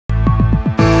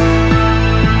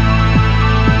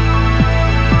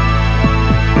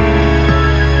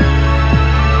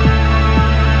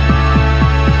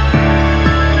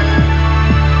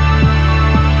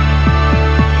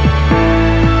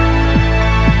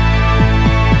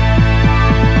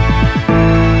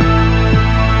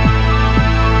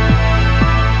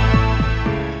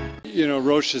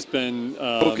Roche has been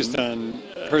focused on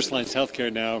personalized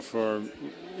healthcare now for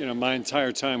my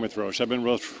entire time with Roche. I've been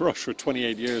with Roche for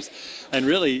 28 years, and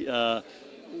really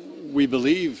we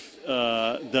believe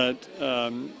that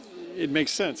it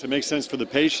makes sense. It makes sense for the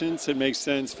patients. It makes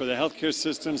sense for the healthcare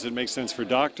systems. It makes sense for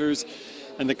doctors.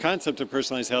 And the concept of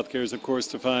personalized healthcare is, of course,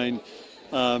 to find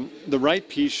the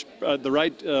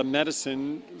right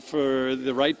medicine for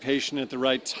the right patient at the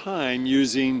right time,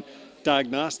 using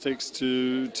diagnostics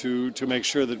to make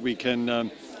sure that we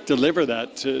can deliver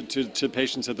that to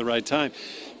patients at the right time.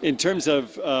 In terms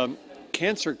of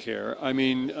cancer care, I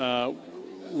mean,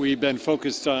 we've been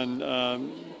focused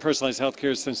on personalized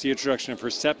healthcare since the introduction of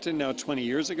Herceptin now 20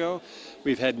 years ago.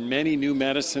 We've had many new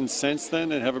medicines since then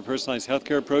that have a personalized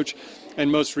healthcare approach.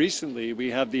 And most recently, we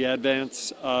have the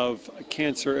advance of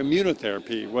cancer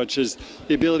immunotherapy, which is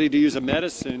the ability to use a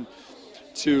medicine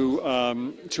to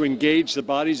engage the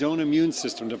body's own immune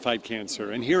system to fight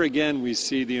cancer. And here again, we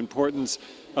see the importance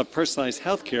of personalized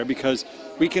healthcare, because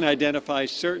we can identify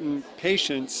certain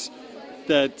patients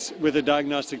that with a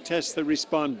diagnostic test that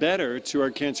respond better to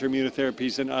our cancer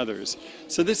immunotherapies than others.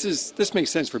 So this makes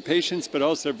sense for patients, but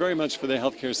also very much for the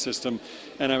healthcare system.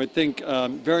 And I would think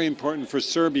very important for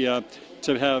Serbia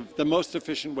to have the most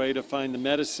efficient way to find the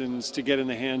medicines to get in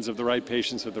the hands of the right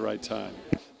patients at the right time.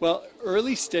 Well,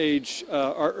 early stage,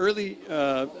 our early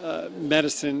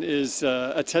medicine is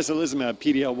atezolizumab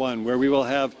PD-L1, where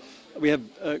we have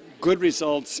good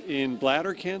results in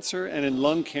bladder cancer and in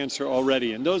lung cancer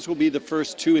already, and those will be the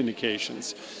first two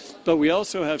indications. But we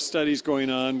also have studies going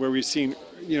on where we've seen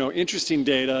interesting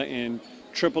data in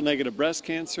triple-negative breast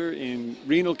cancer, in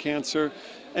renal cancer,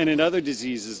 and in other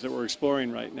diseases that we're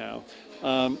exploring right now.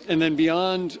 And then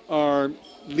beyond our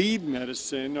lead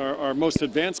medicine, our most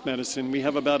advanced medicine, we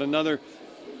have about another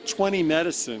 20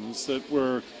 medicines that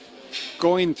we're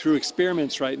going through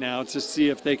experiments right now to see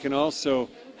if they can also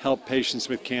help patients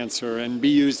with cancer and be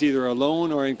used either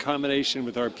alone or in combination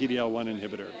with our PD-L1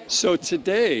 inhibitor. So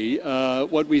today,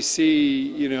 what we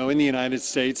see, in the United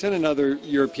States and in other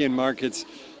European markets,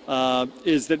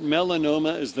 is that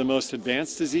melanoma is the most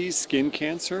advanced disease, skin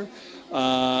cancer,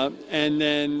 and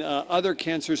then other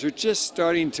cancers are just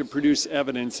starting to produce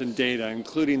evidence and data,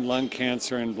 including lung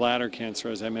cancer and bladder cancer,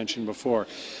 as I mentioned before.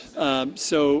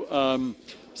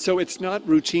 So it's not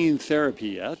routine therapy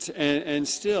yet, and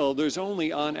still there's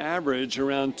only on average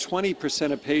around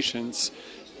 20% of patients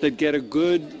that get a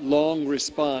good long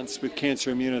response with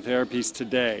cancer immunotherapies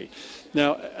today.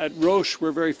 Now at Roche,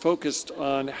 we're very focused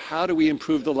on how do we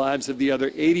improve the lives of the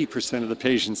other 80% of the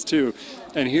patients too.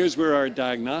 And here's where our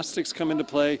diagnostics come into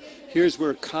play. Here's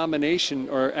where combination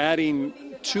or adding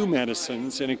two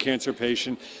medicines in a cancer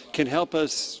patient can help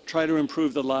us try to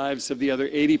improve the lives of the other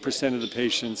 80% of the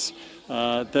patients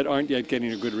that aren't yet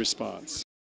getting a good response.